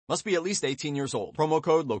Must be at least 18 years old. Promo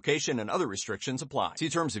code, location, and other restrictions apply. See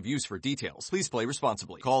terms of use for details. Please play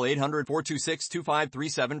responsibly. Call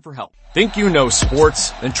 800-426-2537 for help. Think you know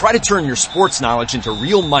sports? Then try to turn your sports knowledge into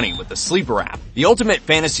real money with the Sleeper app. The ultimate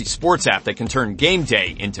fantasy sports app that can turn game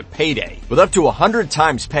day into payday. With up to 100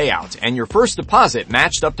 times payout and your first deposit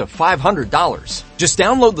matched up to $500. Just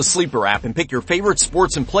download the Sleeper app and pick your favorite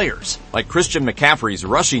sports and players, like Christian McCaffrey's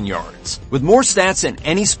rushing yards. With more stats than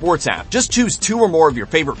any sports app, just choose 2 or more of your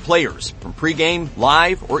favorite players, from pregame,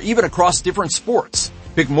 live, or even across different sports.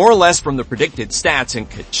 Pick more or less from the predicted stats and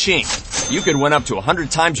ka-ching. You could win up to 100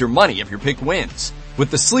 times your money if your pick wins. With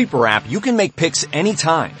the Sleeper app, you can make picks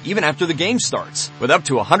anytime, even after the game starts, with up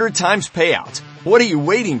to 100 times payout. What are you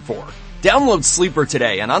waiting for? Download Sleeper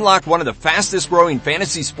today and unlock one of the fastest growing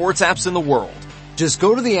fantasy sports apps in the world. Just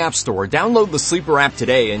go to the App Store, download the Sleeper app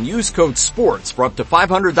today, and use code SPORTS for up to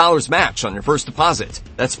 $500 match on your first deposit.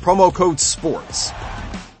 That's promo code SPORTS.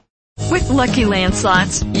 With Lucky Land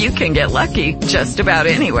Slots, you can get lucky just about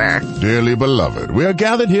anywhere. Dearly beloved, we are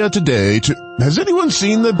gathered here today to... Has anyone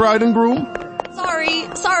seen the bride and groom?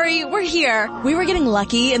 Sorry, we're here. We were getting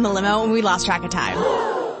lucky in the limo and we lost track of time.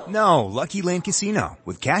 No, Lucky Land Casino,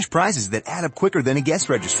 with cash prizes that add up quicker than a guest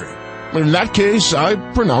registry. In that case, I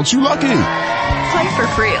pronounce you lucky. Play for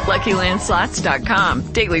free at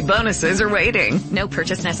LuckyLandSlots.com. Daily bonuses are waiting. No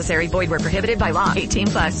purchase necessary. Void where prohibited by law.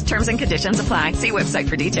 18+. Terms and conditions apply. See website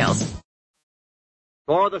for details.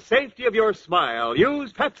 For the safety of your smile,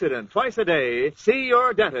 use Pepsodent twice a day. See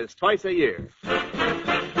your dentist twice a year.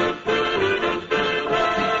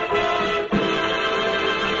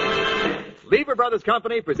 Lever Brothers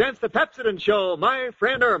Company presents the Pepsodent Show, My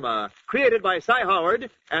Friend Irma, created by Cy Howard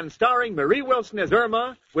and starring Marie Wilson as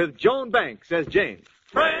Irma with Joan Banks as Jane.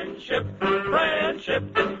 Friendship,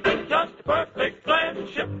 just a perfect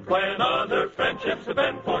friendship. When other friendships have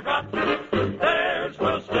been forgot, theirs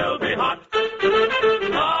will still be hot.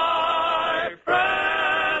 My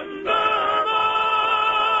friend Irma.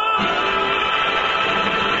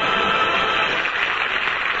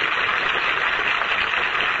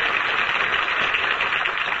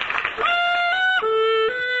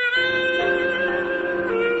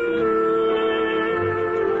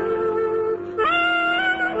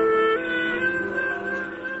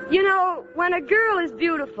 You know, when a girl is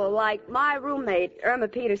beautiful, like my roommate, Irma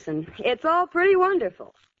Peterson, it's all pretty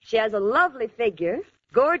wonderful. She has a lovely figure,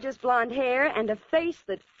 gorgeous blonde hair, and a face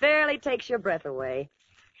that fairly takes your breath away.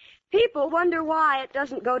 People wonder why it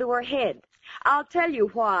doesn't go to her head. I'll tell you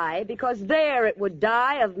why, because there it would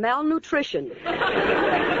die of malnutrition.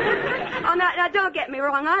 Oh, now, don't get me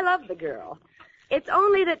wrong, I love the girl. It's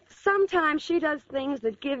only that sometimes she does things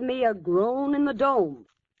that give me a groan in the dome.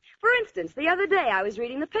 For instance, the other day I was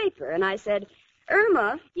reading the paper, and I said,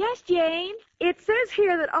 Irma. Yes, Jane? It says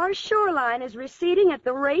here that our shoreline is receding at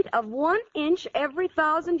the rate of 1 inch every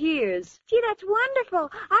 1,000 years. Gee, that's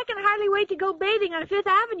wonderful. I can hardly wait to go bathing on Fifth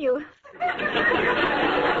Avenue.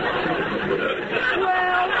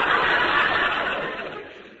 Well,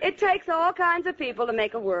 it takes all kinds of people to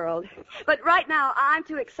make a world. But right now, I'm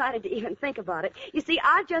too excited to even think about it. You see,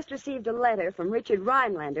 I've just received a letter from Richard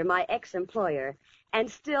Rhinelander, my ex-employer, and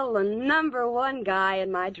still the #1 guy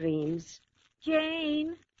in my dreams.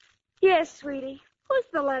 Jane? Yes, sweetie. Who's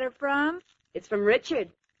the letter from? It's from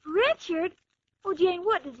Richard. Richard? Oh, Jane,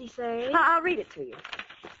 what does he say? I'll read it to you.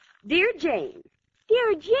 Dear Jane.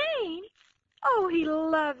 Dear Jane? Oh, he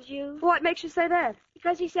loves you. What makes you say that?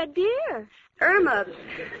 Because he said dear. Irma,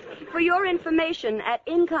 for your information, at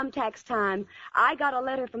income tax time, I got a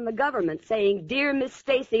letter from the government saying, Dear Miss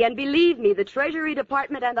Stacy, and believe me, the Treasury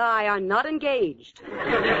Department and I are not engaged.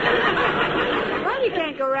 Well, you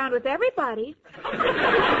can't go around with everybody.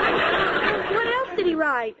 What else did he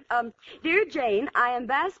write? Dear Jane, I am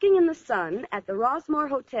basking in the sun at the Rossmore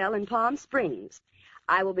Hotel in Palm Springs.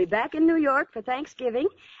 I will be back in New York for Thanksgiving,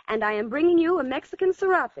 and I am bringing you a Mexican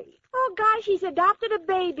serape. Oh, gosh, he's adopted a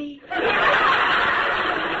baby.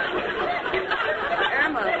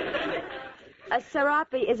 Irma, a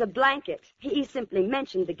serape is a blanket. He simply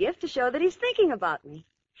mentioned the gift to show that he's thinking about me.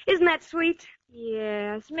 Isn't that sweet?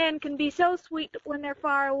 Yes, men can be so sweet when they're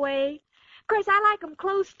far away. Of course, I like them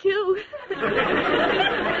close, too.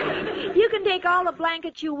 You can take all the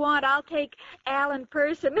blankets you want. I'll take Al in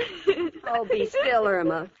person. Oh, be still,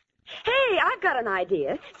 Irma. Hey, I've got an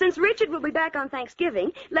idea. Since Richard will be back on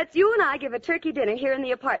Thanksgiving, let's you and I give a turkey dinner here in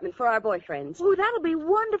the apartment for our boyfriends. Oh, that'll be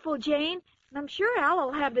wonderful, Jane. And I'm sure Al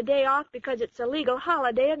will have the day off because it's a legal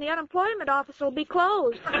holiday and the unemployment office will be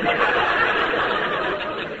closed.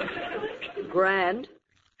 Grand.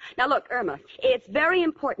 Now, look, Irma, it's very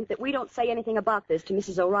important that we don't say anything about this to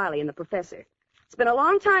Mrs. O'Reilly and the professor. It's been a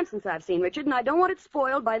long time since I've seen Richard, and I don't want it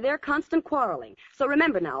spoiled by their constant quarreling. So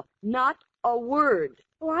remember now, not a word.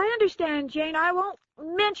 Oh, I understand, Jane. I won't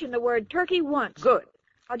mention the word turkey once. Good.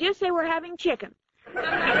 I'll just say we're having chicken.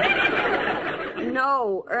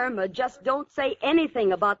 No, Irma, just don't say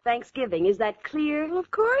anything about Thanksgiving. Is that clear? Well,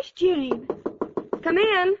 of course, Jane. Come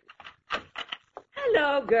in.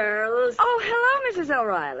 Hello, girls. Oh, hello, Mrs.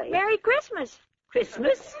 O'Reilly. Merry Christmas.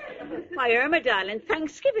 Christmas? Why, Irma, darling,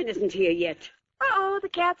 Thanksgiving isn't here yet. Uh-oh, the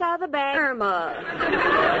cat's out of the bag. Irma.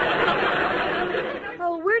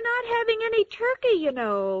 Oh, we're not having any turkey, you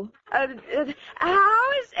know.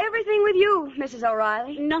 How is everything with you, Mrs.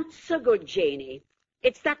 O'Reilly? Not so good, Janie.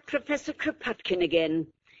 It's that Professor Kropotkin again.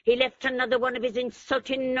 He left another one of his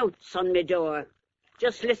insulting notes on my door.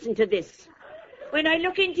 Just listen to this. When I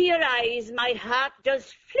look into your eyes, my heart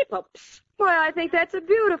does flip-ups. Well, I think that's a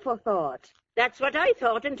beautiful thought. That's what I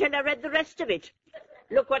thought until I read the rest of it.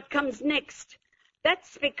 Look what comes next.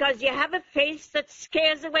 That's because you have a face that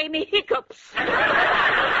scares away me hiccups.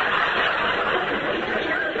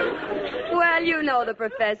 Well, you know the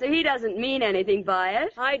professor. He doesn't mean anything by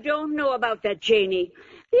it. I don't know about that, Janie.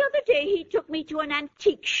 The other day he took me to an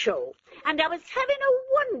antique show, and I was having a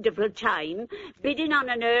wonderful time bidding on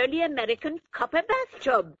an early American copper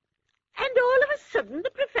bathtub. And all of a sudden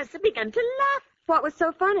the professor began to laugh. What was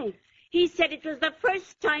so funny? He said it was the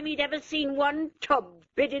first time he'd ever seen one tub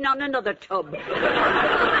bidding on another tub.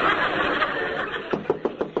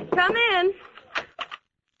 Come in.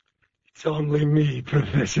 It's only me,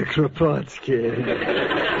 Professor Kropotkin.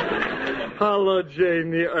 Hello,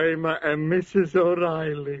 Janie, Irma, and Mrs.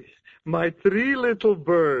 O'Reilly. My 3 little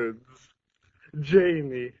birds.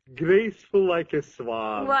 Janie, graceful like a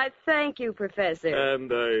swan. Why, thank you, Professor.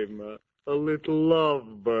 And Irma, a little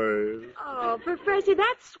lovebird. Oh, Professor,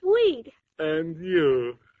 that's sweet. And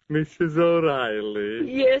you, Mrs.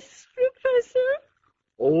 O'Reilly. Yes, Professor?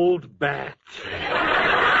 Old bat.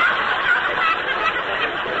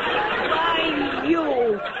 Why,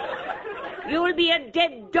 you'll be a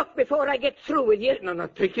dead duck before I get through with you. No,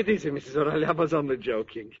 take it easy, Mrs. O'Reilly. I was only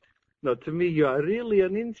joking. No, to me, you are really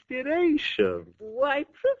an inspiration. Why,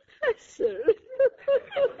 Professor?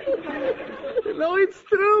 No, it's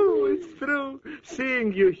true. It's true.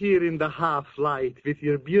 Seeing you here in the half-light with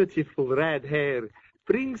your beautiful red hair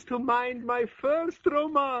brings to mind my first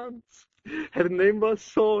romance. Her name was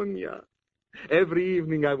Sonia. Every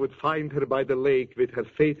evening I would find her by the lake with her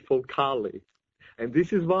faithful collie. And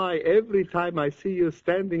this is why every time I see you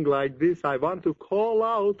standing like this, I want to call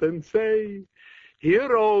out and say,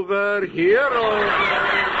 "Here over, here over."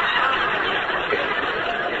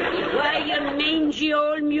 Why, you mangy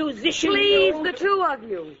old musician. Please, the two of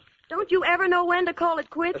you. Don't you ever know when to call it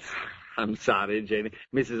quits? I'm sorry, Janie.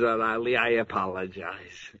 Mrs. O'Reilly, I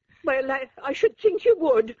apologize. Well, I should think you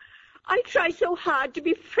would. I try so hard to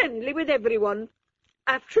be friendly with everyone.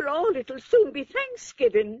 After all, it'll soon be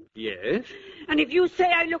Thanksgiving. Yes? And if you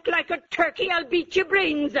say I look like a turkey, I'll beat your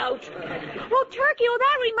brains out. Oh, turkey,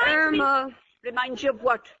 that reminds me. Irma. Reminds you of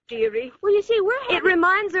what, dearie? Well, you see, It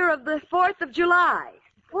reminds her of the 4th of July.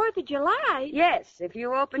 4th of July? Yes, if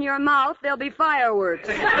you open your mouth, there'll be fireworks.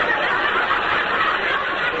 Well,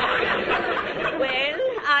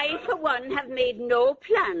 I, for one, have made no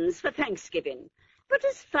plans for Thanksgiving. But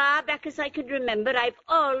as far back as I can remember, I've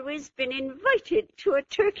always been invited to a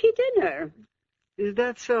turkey dinner. Is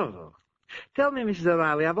that so? Tell me, Mrs.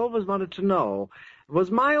 O'Reilly, I've always wanted to know, was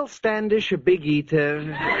Miles Standish a big eater?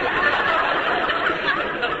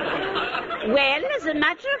 Well, as a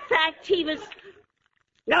matter of fact, he was...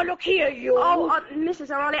 Now, look here, you... Oh, Mrs.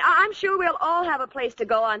 O'Reilly, I'm sure we'll all have a place to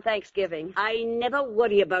go on Thanksgiving. I never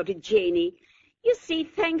worry about it, Janie. You see,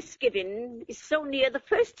 Thanksgiving is so near the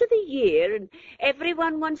first of the year, and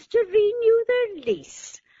everyone wants to renew their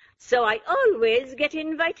lease. So I always get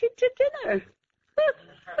invited to dinner.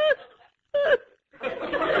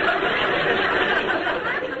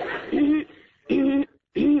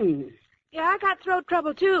 Yeah, I got throat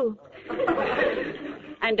trouble, too.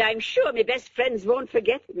 And I'm sure my best friends won't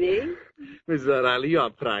forget me. Mrs. O'Reilly, you are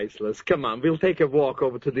priceless. Come on, we'll take a walk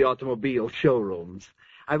over to the automobile showrooms.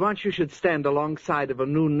 I want you should stand alongside of a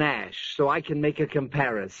new Nash so I can make a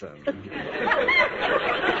comparison.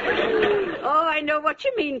 Oh, I know what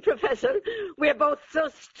you mean, Professor. We're both so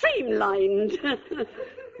streamlined.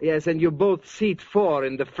 Yes, and you're both seat 4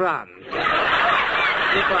 in the front.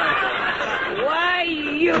 Why,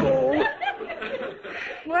 you...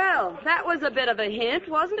 Well, that was a bit of a hint,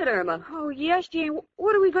 wasn't it, Irma? Oh, yes, Jane.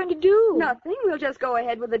 What are we going to do? Nothing. We'll just go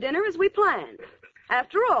ahead with the dinner as we planned.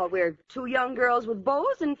 After all, we're 2 young girls with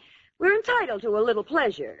bows, and we're entitled to a little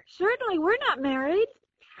pleasure. Certainly, we're not married.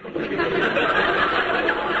 Well,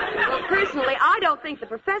 personally, I don't think the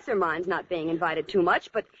professor minds not being invited too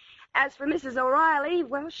much, but as for Mrs. O'Reilly,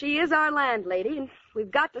 well, she is our landlady, and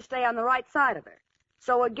we've got to stay on the right side of her.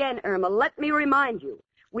 So again, Irma, let me remind you,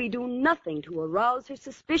 we do nothing to arouse her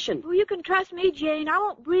suspicion. Well, you can trust me, Jane. I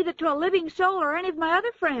won't breathe it to a living soul or any of my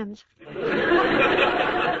other friends.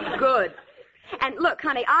 Good. And look,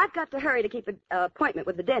 honey, I've got to hurry to keep an appointment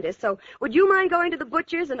with the dentist, so would you mind going to the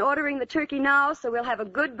butcher's and ordering the turkey now so we'll have a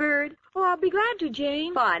good bird? Oh, I'll be glad to,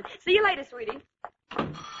 Jane. Fine. See you later, sweetie.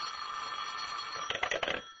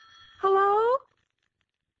 Hello?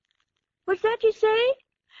 What's that you say?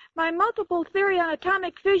 My multiple theory on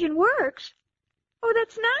atomic fission works. Oh,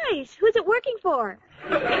 that's nice. Who's it working for?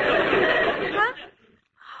 Huh?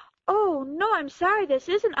 Oh, no, I'm sorry. This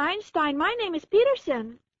isn't Einstein. My name is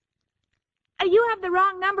Peterson. You have the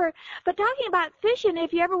wrong number. But talking about fishing,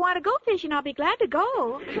 if you ever want to go fishing, I'll be glad to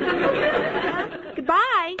go.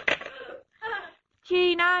 Goodbye.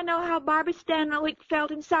 Gee, now I know how Barbara Stanwyck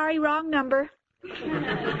felt, and sorry, wrong number.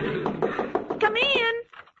 Come in.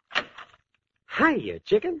 Hiya,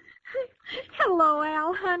 chicken. Hello,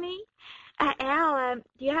 Al, honey. Al, do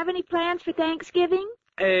you have any plans for Thanksgiving?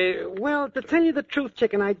 Well, to tell you the truth,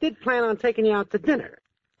 chicken, I did plan on taking you out to dinner.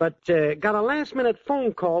 But got a last-minute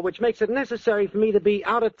phone call, which makes it necessary for me to be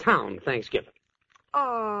out of town Thanksgiving.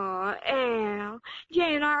 Oh, Al.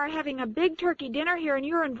 Jane and I are having a big turkey dinner here, and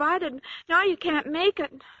you're invited. Now you can't make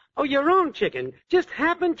it. Oh, you're wrong, chicken. Just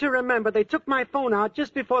happened to remember they took my phone out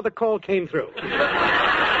just before the call came through.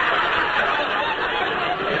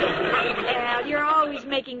 Al, you're always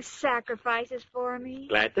making sacrifices for me.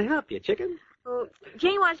 Glad to help you, chicken. Oh,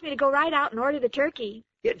 Jane wants me to go right out and order the turkey.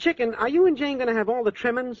 Yeah, chicken, are you and Jane going to have all the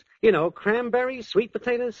trimmings? You know, cranberries, sweet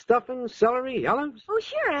potatoes, stuffing, celery, olives? Oh,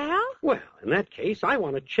 sure, Al. Well, in that case, I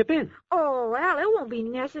want to chip in. Oh, Al, it won't be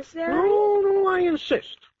necessary. No, I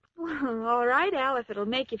insist. Well, all right, Al, if it'll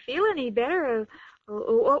make you feel any better,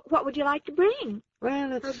 what would you like to bring? Well,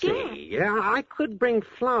 let's see. Yeah, I could bring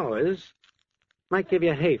flowers. Might give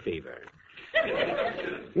you hay fever.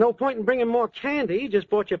 No point in bringing more candy.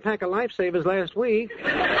 Just bought you a pack of Lifesavers last week.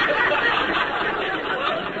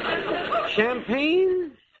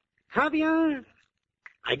 Champagne? Caviar?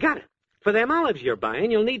 I got it. For them olives you're buying,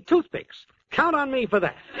 you'll need toothpicks. Count on me for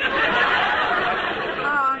that.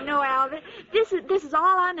 Oh, no, Al. This is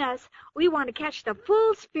all on us. We want to catch the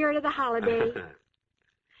full spirit of the holiday.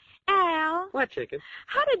 Al. What, chicken?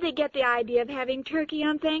 How did they get the idea of having turkey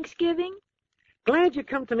on Thanksgiving? Glad you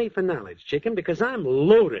come to me for knowledge, chicken, because I'm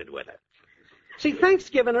loaded with it. See,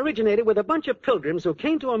 Thanksgiving originated with a bunch of pilgrims who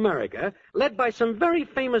came to America, led by some very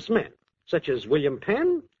famous men, such as William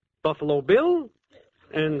Penn, Buffalo Bill,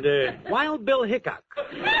 and Wild Bill Hickok.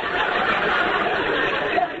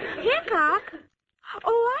 Hickok?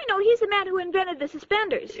 Oh, I know. He's the man who invented the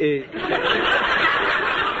suspenders.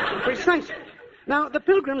 Precisely. Now, the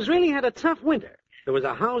Pilgrims really had a tough winter. There was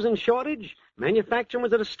a housing shortage, manufacturing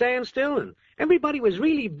was at a standstill, and everybody was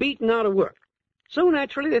really beaten out of work. So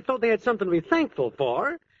naturally, they thought they had something to be thankful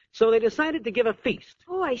for, so they decided to give a feast.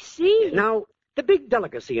 Oh, I see. Now, the big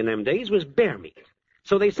delicacy in them days was bear meat.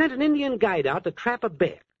 So they sent an Indian guide out to trap a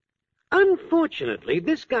bear. Unfortunately,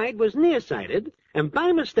 this guide was nearsighted, and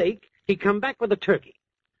by mistake, he come back with a turkey.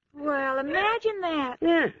 Well, imagine that.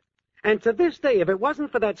 Yeah. And to this day, if it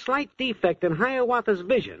wasn't for that slight defect in Hiawatha's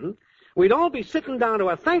vision, we'd all be sitting down to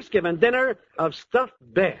a Thanksgiving dinner of stuffed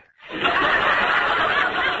bear.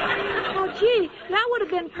 Oh, gee, that would have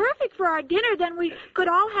been perfect for our dinner. Then we could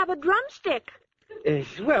all have a drumstick.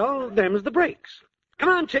 Well, them's the breaks. Come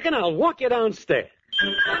on, chicken, I'll walk you downstairs.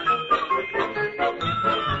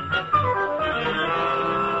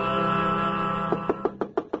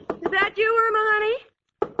 Is that you, Irma, honey?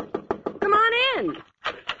 Come on in.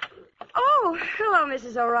 Oh, hello,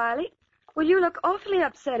 Mrs. O'Reilly. Well, you look awfully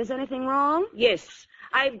upset. Is anything wrong? Yes.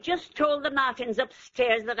 I've just told the Martins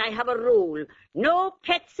upstairs that I have a rule. No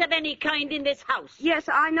pets of any kind in this house. Yes,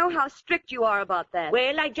 I know how strict you are about that.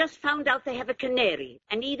 Well, I just found out they have a canary,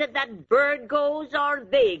 and either that bird goes or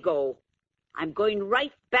they go. I'm going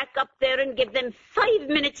right back up there and give them 5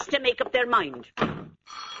 minutes to make up their mind.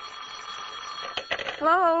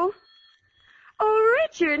 Hello? Oh,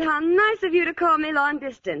 Richard, how nice of you to call me long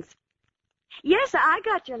distance. Yes, I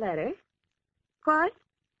got your letter. What?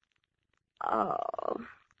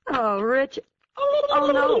 Oh, Richard.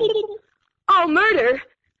 Oh, no. Oh, murder.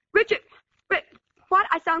 Richard, what?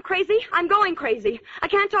 I sound crazy? I'm going crazy. I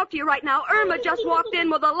can't talk to you right now. Irma just walked in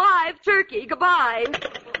with a live turkey. Goodbye.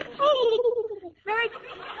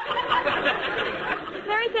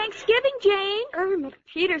 Merry Thanksgiving, Jane. Irma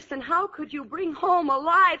Peterson, how could you bring home a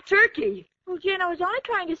live turkey? Well, Jane, I was only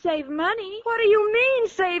trying to save money. What do you mean,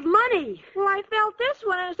 save money? Well, I felt this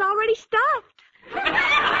one and it's already stuffed.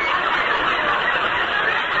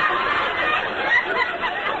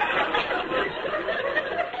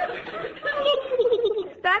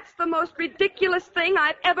 That's the most ridiculous thing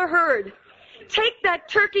I've ever heard. Take that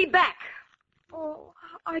turkey back. Oh,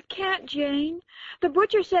 I can't, Jane. The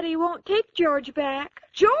butcher said he won't take George back.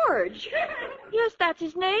 George? Yes, that's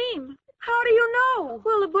his name. How do you know?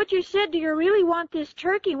 Well, the butcher said, do you really want this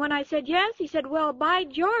turkey? When I said yes, he said, well, by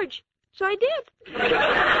George. So I did.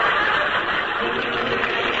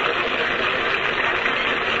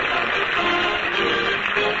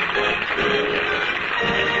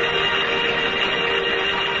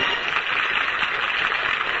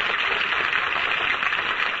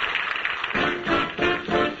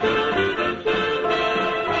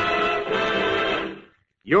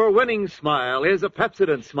 Your winning smile is a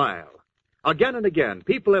Pepsodent smile. Again and again,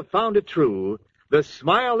 people have found it true. The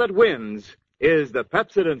smile that wins is the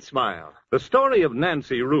Pepsodent smile. The story of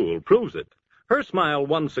Nancy Rule proves it. Her smile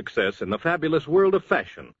won success in the fabulous world of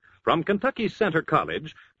fashion. From Kentucky's Center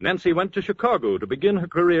College, Nancy went to Chicago to begin her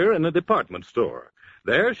career in a department store.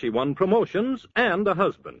 There she won promotions and a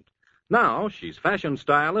husband. Now she's fashion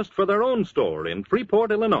stylist for their own store in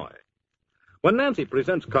Freeport, Illinois. When Nancy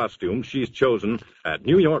presents costumes she's chosen at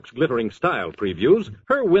New York's glittering style previews,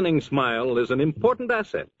 her winning smile is an important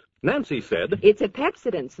asset. Nancy said, "It's a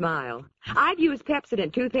Pepsodent smile. I've used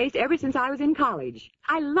Pepsodent toothpaste ever since I was in college.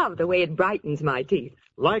 I love the way it brightens my teeth."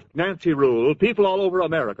 Like Nancy Rule, people all over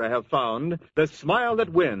America have found the smile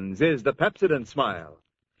that wins is the Pepsodent smile.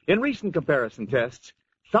 In recent comparison tests,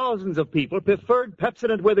 thousands of people preferred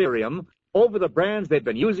Pepsodent with Irium over the brands they'd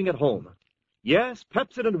been using at home. Yes,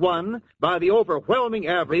 Pepsodent won by the overwhelming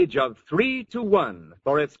average of 3-1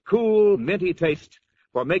 for its cool, minty taste,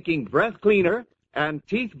 for making breath cleaner and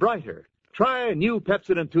teeth brighter. Try new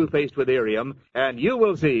Pepsodent toothpaste with Irium, and you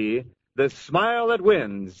will see the smile that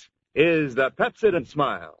wins is the Pepsodent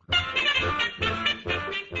smile.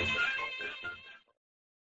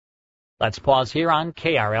 Let's pause here on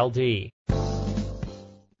KRLD.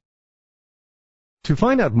 To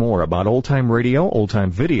find out more about old-time radio,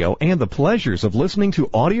 old-time video, and the pleasures of listening to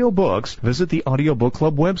audiobooks, visit the Audiobook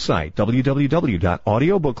Club website,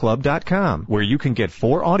 www.audiobookclub.com, where you can get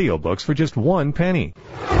 4 audiobooks for just 1 penny.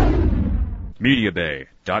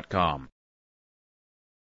 MediaBay.com.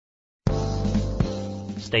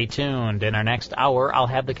 Stay tuned. In our next hour, I'll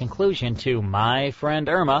have the conclusion to My Friend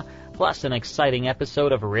Irma, plus an exciting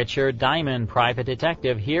episode of Richard Diamond, Private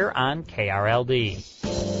Detective, here on KRLD.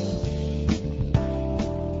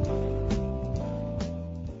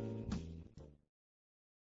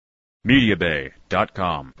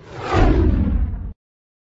 MediaBay.com.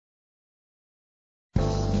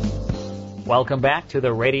 Welcome back to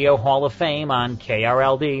the Radio Hall of Fame on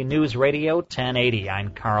KRLD News Radio 1080.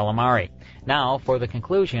 I'm Carl Amari. Now for the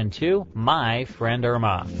conclusion to My Friend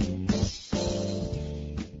Irma.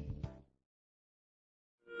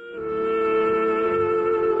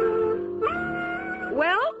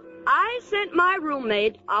 Well, I sent my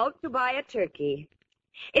roommate out to buy a turkey.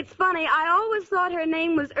 It's funny, I always thought her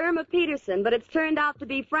name was Irma Peterson, but it's turned out to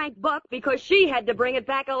be Frank Buck because she had to bring it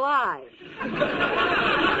back alive.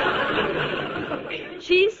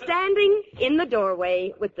 She's standing in the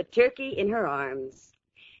doorway with the turkey in her arms.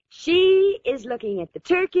 She is looking at the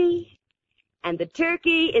turkey, and the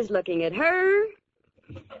turkey is looking at her,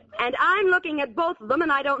 and I'm looking at both of them,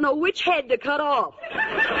 and I don't know which head to cut off.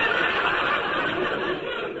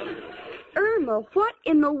 Irma, what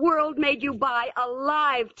in the world made you buy a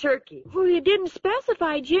live turkey? Well, you didn't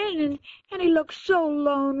specify, Jane, and he looks so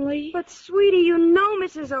lonely. But, sweetie, you know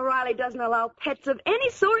Mrs. O'Reilly doesn't allow pets of any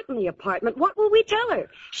sort in the apartment. What will we tell her?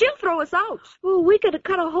 She'll throw us out. Well, we could have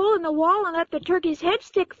cut a hole in the wall and let the turkey's head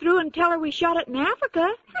stick through and tell her we shot it in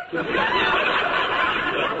Africa.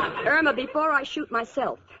 Irma, before I shoot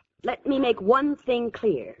myself, let me make one thing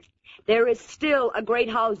clear. There is still a great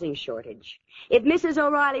housing shortage. If Mrs.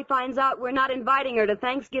 O'Reilly finds out we're not inviting her to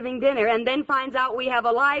Thanksgiving dinner and then finds out we have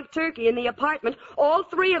a live turkey in the apartment, all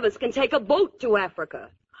 3 of us can take a boat to Africa.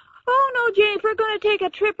 Oh, no, Jane, if we're going to take a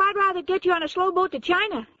trip, I'd rather get you on a slow boat to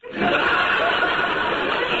China.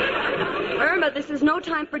 Irma, this is no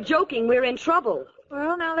time for joking. We're in trouble.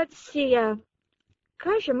 Well, now, let's see.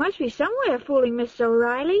 Gosh, there must be some way of fooling Miss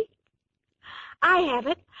O'Reilly. I have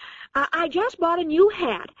it. I just bought a new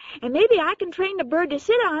hat, and maybe I can train the bird to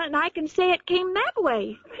sit on it, and I can say it came that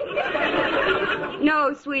way.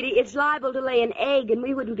 No, sweetie, it's liable to lay an egg, and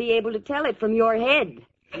we wouldn't be able to tell it from your head.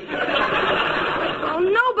 Oh,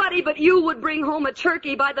 nobody but you would bring home a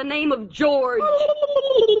turkey by the name of George.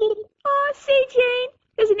 Oh, see, Jane,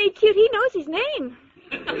 Isn't he cute? He knows his name.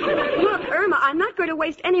 Look, Irma, I'm not going to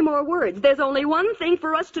waste any more words. There's only one thing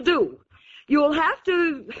for us to do. You'll have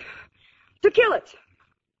to kill it.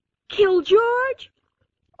 Kill George?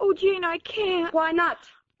 Oh, Jane, I can't. Why not?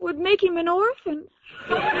 Would make him an orphan.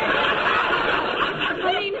 I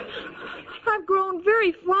mean, I've grown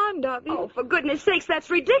very fond of him. Oh, for goodness sakes, that's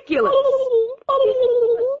ridiculous.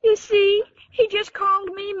 You see, he just called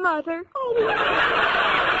me Mother. Oh,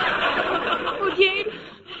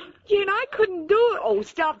 Jane, I couldn't do it. Oh,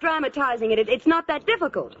 stop dramatizing it. It's not that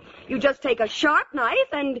difficult. You just take a sharp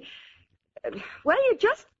knife and, well, you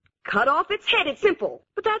just cut off its head. It's simple.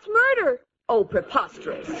 But that's murder. Oh,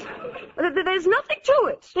 preposterous. There's nothing to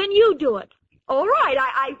it. Then you do it. All right,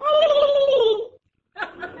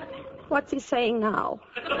 What's he saying now?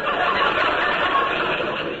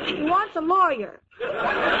 He wants a lawyer.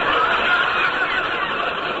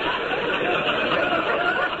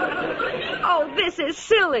 Oh, this is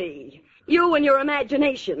silly. You and your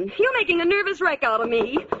imagination. You're making a nervous wreck out of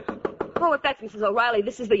me. Oh, if that's Mrs. O'Reilly,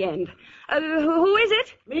 this is the end. Who is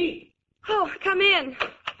it? Me. Oh, come in.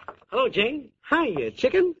 Hello, Jane. Hi,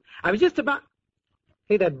 chicken. I was just about...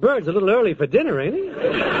 Hey, that bird's a little early for dinner, ain't he?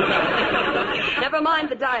 Never mind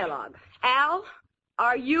the dialogue. Al,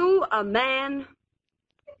 are you a man?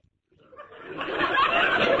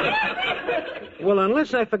 Well,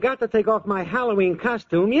 unless I forgot to take off my Halloween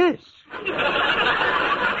costume, yes.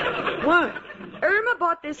 What? Irma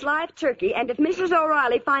bought this live turkey, and if Mrs.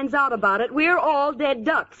 O'Reilly finds out about it, we're all dead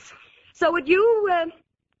ducks. So would you,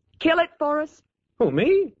 kill it for us? Who,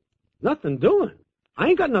 me? Nothing doing. I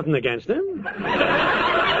ain't got nothing against him.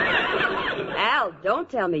 Al, don't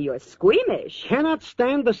tell me you're squeamish. Cannot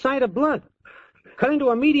stand the sight of blood. Cut into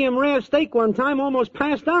a medium rare steak one time, almost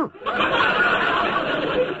passed out.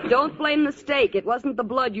 Don't blame the steak. It wasn't the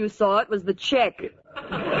blood you saw, it was the check.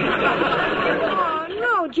 Oh,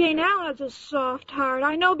 no, Jane, Al has a soft heart.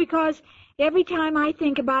 I know because every time I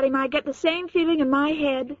think about him, I get the same feeling in my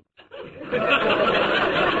head.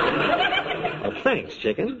 Well, thanks,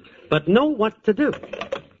 chicken. But know what to do.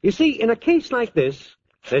 You see, in a case like this,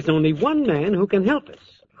 there's only one man who can help us.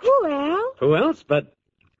 Who, Al? Who else but...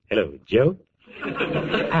 Hello, Joe.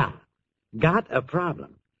 Al, got a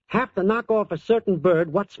problem. Have to knock off a certain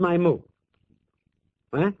bird. What's my move?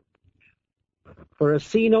 What? For a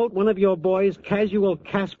C note, one of your boys, Casual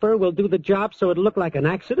Casper, will do the job so it'll look like an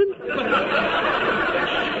accident?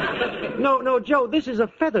 No, Joe, this is a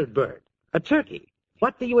feathered bird. A turkey.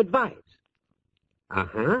 What do you advise?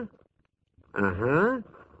 Uh-huh.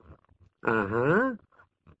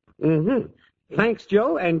 Thanks,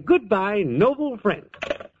 Joe, and goodbye, noble friend.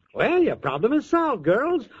 Well, your problem is solved,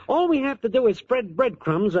 girls. All we have to do is spread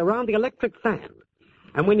breadcrumbs around the electric fan.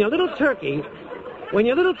 And when your little turkey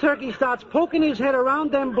starts poking his head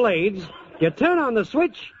around them blades, you turn on the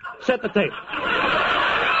switch, set the tape.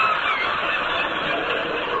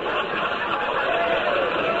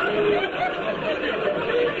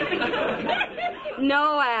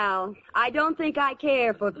 No, Al. I don't think I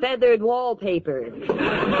care for feathered wallpaper.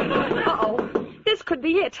 Uh-oh. This could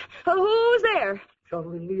be it. Who's there? It's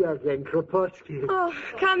only me again, Kropotkin. Oh,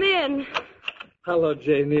 come in. Hello,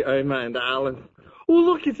 Janie, Irma, and Alan. Oh,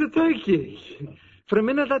 look, it's a turkey. For a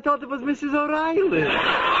minute, I thought it was Mrs. O'Reilly.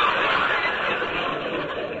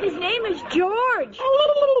 His name is George.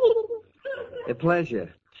 A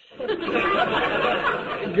pleasure.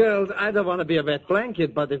 Girls, I don't want to be a wet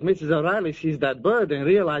blanket, but if Mrs. O'Reilly sees that bird and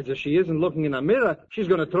realizes she isn't looking in a mirror, she's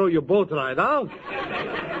going to throw you both right out.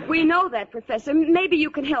 We know that, Professor. Maybe you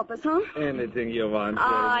can help us, huh? Anything you want.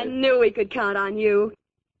 I knew we could count on you.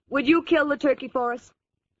 Would you kill the turkey for us?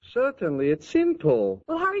 Certainly. It's simple.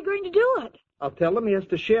 Well, how are you going to do it? I'll tell him he has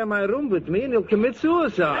to share my room with me and he'll commit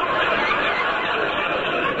suicide.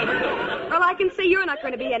 Well, I can see you're not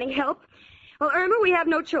going to be any help. Well, Irma, we have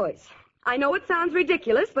no choice. I know it sounds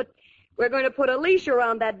ridiculous, but we're going to put a leash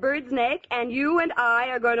around that bird's neck, and you and I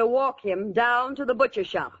are going to walk him down to the butcher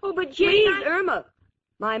shop. Oh, but Jane... Please, Irma,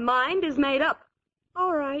 my mind is made up.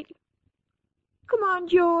 All right. Come on,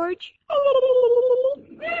 George.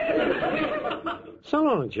 So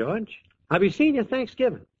long, George. I'll be seeing you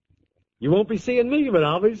Thanksgiving. You won't be seeing me, but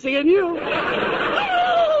I'll be seeing you.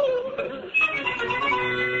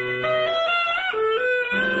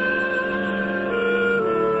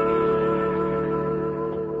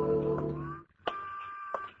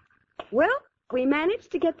 Well, we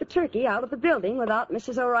managed to get the turkey out of the building without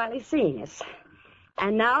Mrs. O'Reilly seeing us.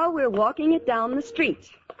 And now we're walking it down the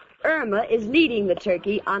street. Irma is leading the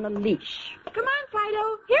turkey on a leash. Come on,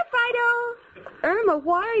 Fido. Here, Fido. Irma,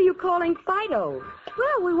 why are you calling Fido?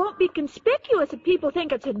 Well, we won't be conspicuous if people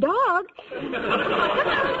think it's a dog. Come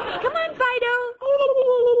on, Fido.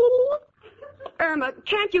 Irma,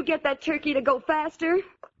 can't you get that turkey to go faster?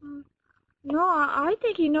 No, I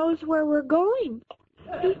think he knows where we're going.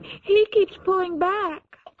 He keeps pulling back.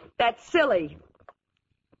 That's silly.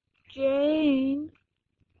 Jane.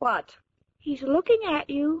 What? He's looking at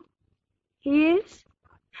you. He is?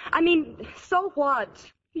 I mean, so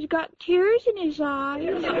what? He's got tears in his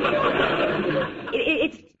eyes.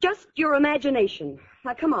 It's just your imagination.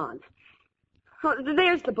 Now, come on. Oh,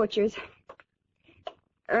 there's the butcher's.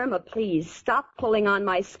 Irma, please, stop pulling on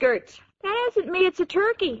my skirt. That isn't me, it's a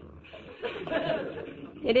turkey.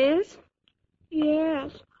 It is?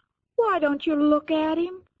 Yes. Why don't you look at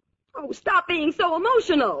him? Oh, stop being so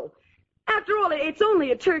emotional. After all, it's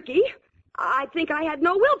only a turkey. I think I had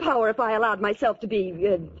no willpower if I allowed myself to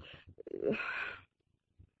be...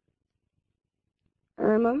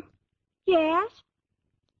 Irma? Yes?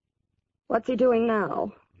 What's he doing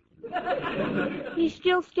now? He's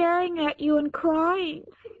still staring at you and crying.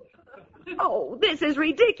 Oh, this is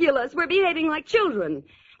ridiculous. We're behaving like children.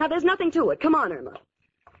 Now, there's nothing to it. Come on, Irma.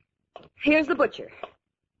 Here's the butcher.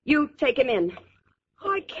 You take him in.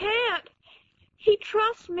 I can't. He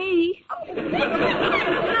trusts me.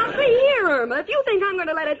 Now, see here, Irma. If you think I'm going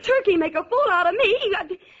to let a turkey make a fool out of me...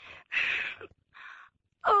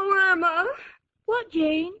 Oh, Irma. What,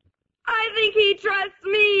 Jane? I think he trusts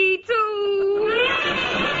me, too.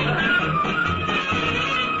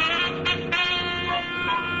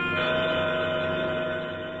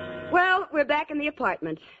 Well, we're back in the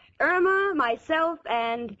apartment. Irma, myself,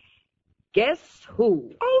 and guess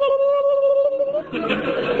who?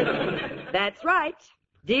 That's right.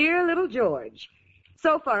 Dear little George.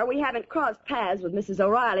 So far, we haven't crossed paths with Mrs.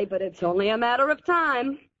 O'Reilly, but it's only a matter of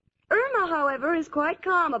time. Irma, however, is quite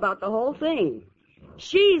calm about the whole thing.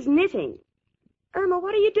 She's knitting. Irma,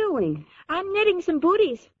 what are you doing? I'm knitting some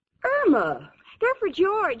booties. Irma! They're for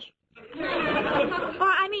George.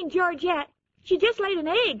 I mean Georgette. She just laid an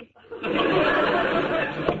egg.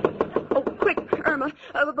 Oh, quick, Irma.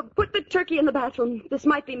 Put the turkey in the bathroom. This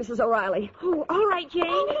might be Mrs. O'Reilly. Oh, all right,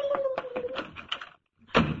 Jane.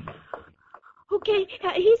 Okay,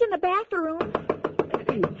 he's in the bathroom.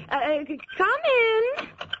 Come in.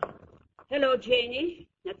 Hello, Janie.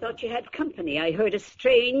 I thought you had company. I heard a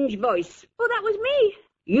strange voice. Oh, that was me.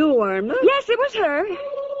 You, Irma? Yes, it was her.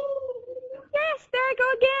 Yes, there I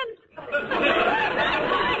go again.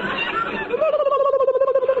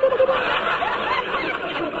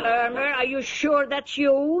 Irma, are you sure that's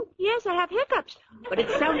you? Yes, I have hiccups. But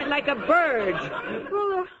it sounded like a bird.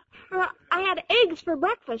 Well, I had eggs for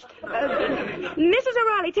breakfast. Mrs.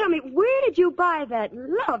 O'Reilly, tell me, where did you buy that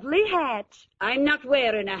lovely hat? I'm not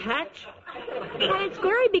wearing a hat. But it's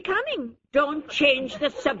very becoming. Don't change the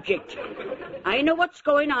subject. I know what's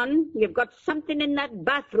going on. You've got something in that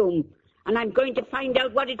bathroom, and I'm going to find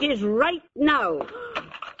out what it is right now.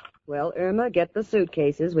 Well, Irma, get the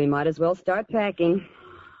suitcases. We might as well start packing.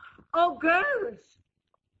 Oh, girls.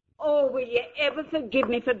 Oh, will you ever forgive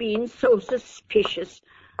me for being so suspicious?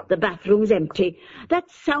 The bathroom's empty. That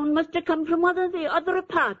sound must have come from one of the other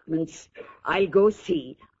apartments. I'll go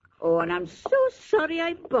see. Oh, and I'm so sorry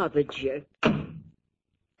I bothered you.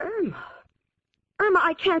 Irma,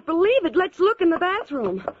 I can't believe it. Let's look in the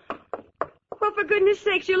bathroom. Well, for goodness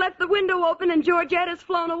sakes, you left the window open and Georgette has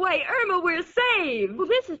flown away. Irma, we're saved. Well,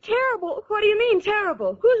 this is terrible. What do you mean,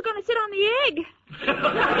 terrible? Who's going to sit on the egg?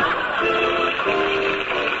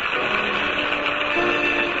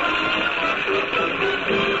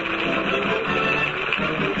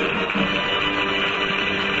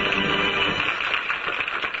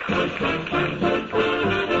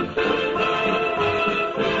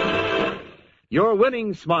 Your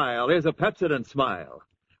winning smile is a Pepsodent smile.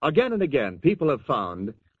 Again and again, people have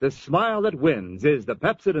found the smile that wins is the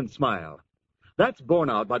Pepsodent smile. That's borne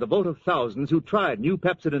out by the vote of thousands who tried new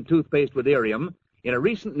Pepsodent toothpaste with Irium in a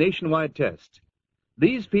recent nationwide test.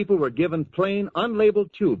 These people were given plain,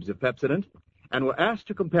 unlabeled tubes of Pepsodent and were asked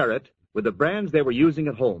to compare it with the brands they were using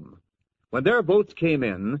at home. When their votes came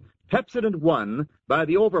in, Pepsodent won by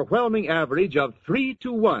the overwhelming average of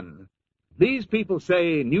 3-1. These people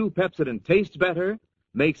say new Pepsodent tastes better,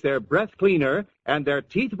 makes their breath cleaner, and their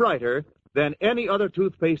teeth brighter than any other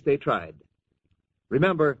toothpaste they tried.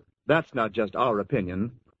 Remember, that's not just our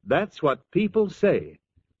opinion. That's what people say.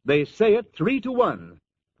 They say it 3-1.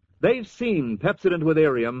 They've seen Pepsodent with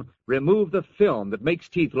Irium remove the film that makes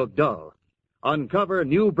teeth look dull, uncover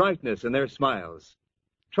new brightness in their smiles.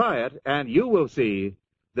 Try it, and you will see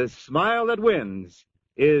the smile that wins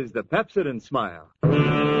is the Pepsodent smile.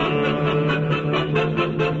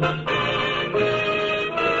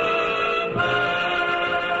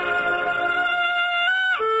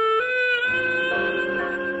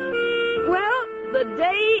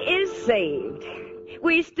 saved.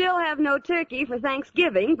 We still have no turkey for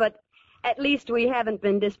Thanksgiving, but at least we haven't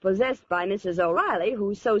been dispossessed by Mrs. O'Reilly,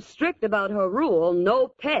 who's so strict about her rule, no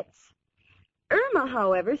pets. Irma,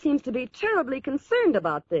 however, seems to be terribly concerned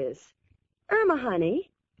about this. Irma,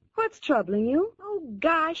 honey, what's troubling you? Oh,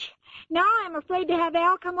 gosh. Now I'm afraid to have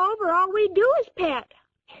Al come over. All we do is pet.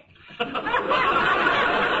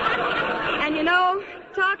 And you know,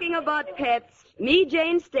 talking about pets, me,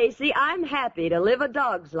 Jane Stacy, I'm happy to live a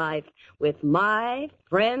dog's life with my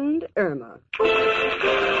friend Irma.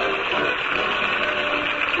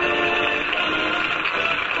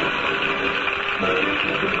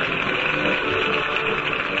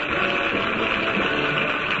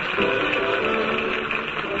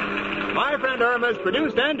 My Friend Irma is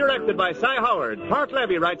produced and directed by Cy Howard. Park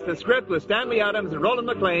Levy writes the script with Stanley Adams and Roland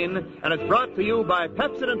McLean, and it's brought to you by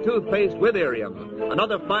Pepsodent Toothpaste with Irium,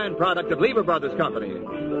 another fine product of Lever Brothers Company.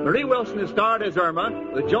 Marie Wilson is starred as Irma,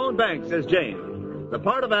 with Joan Banks as Jane. The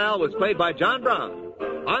part of Al was played by John Brown.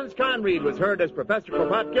 Hans Conried was heard as Professor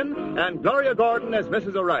Kropotkin, and Gloria Gordon as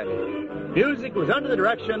Mrs. O'Reilly. Music was under the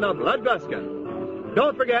direction of Lud Guskin.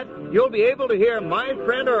 Don't forget, you'll be able to hear My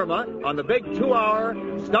Friend Irma on the big 2-hour,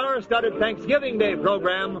 star-studded Thanksgiving Day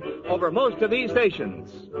program over most of these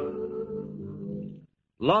stations.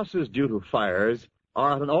 Losses due to fires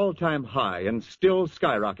are at an all-time high and still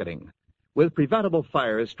skyrocketing. With preventable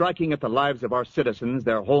fires striking at the lives of our citizens,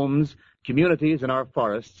 their homes, communities, and our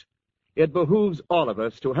forests, it behooves all of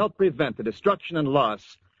us to help prevent the destruction and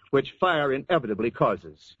loss which fire inevitably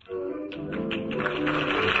causes.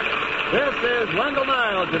 This is Wendell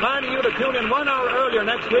Niles reminding you to tune in 1 hour earlier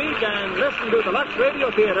next week and listen to the Lux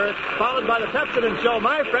Radio Theater, followed by the Pepsodent show,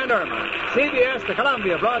 My Friend Irma. CBS, the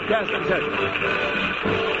Columbia Broadcasting System.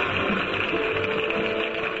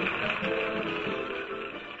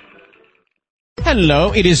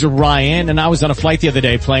 Hello, it is Ryan, and I was on a flight the other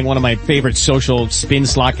day playing one of my favorite social spin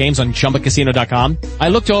slot games on ChumbaCasino.com. I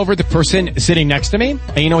looked over at the person sitting next to me,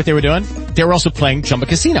 and you know what they were doing? They were also playing Chumba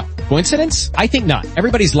Casino. Coincidence? I think not.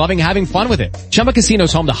 Everybody's loving having fun with it. Chumba Casino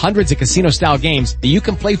is home to hundreds of casino-style games that you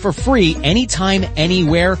can play for free anytime,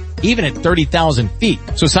 anywhere, even at 30,000 feet.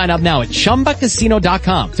 So sign up now at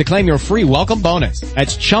ChumbaCasino.com to claim your free welcome bonus.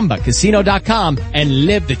 That's ChumbaCasino.com and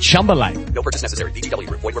live the Chumba life. No purchase necessary. VGW.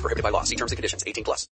 Void where prohibited by law. See terms and conditions. 18+.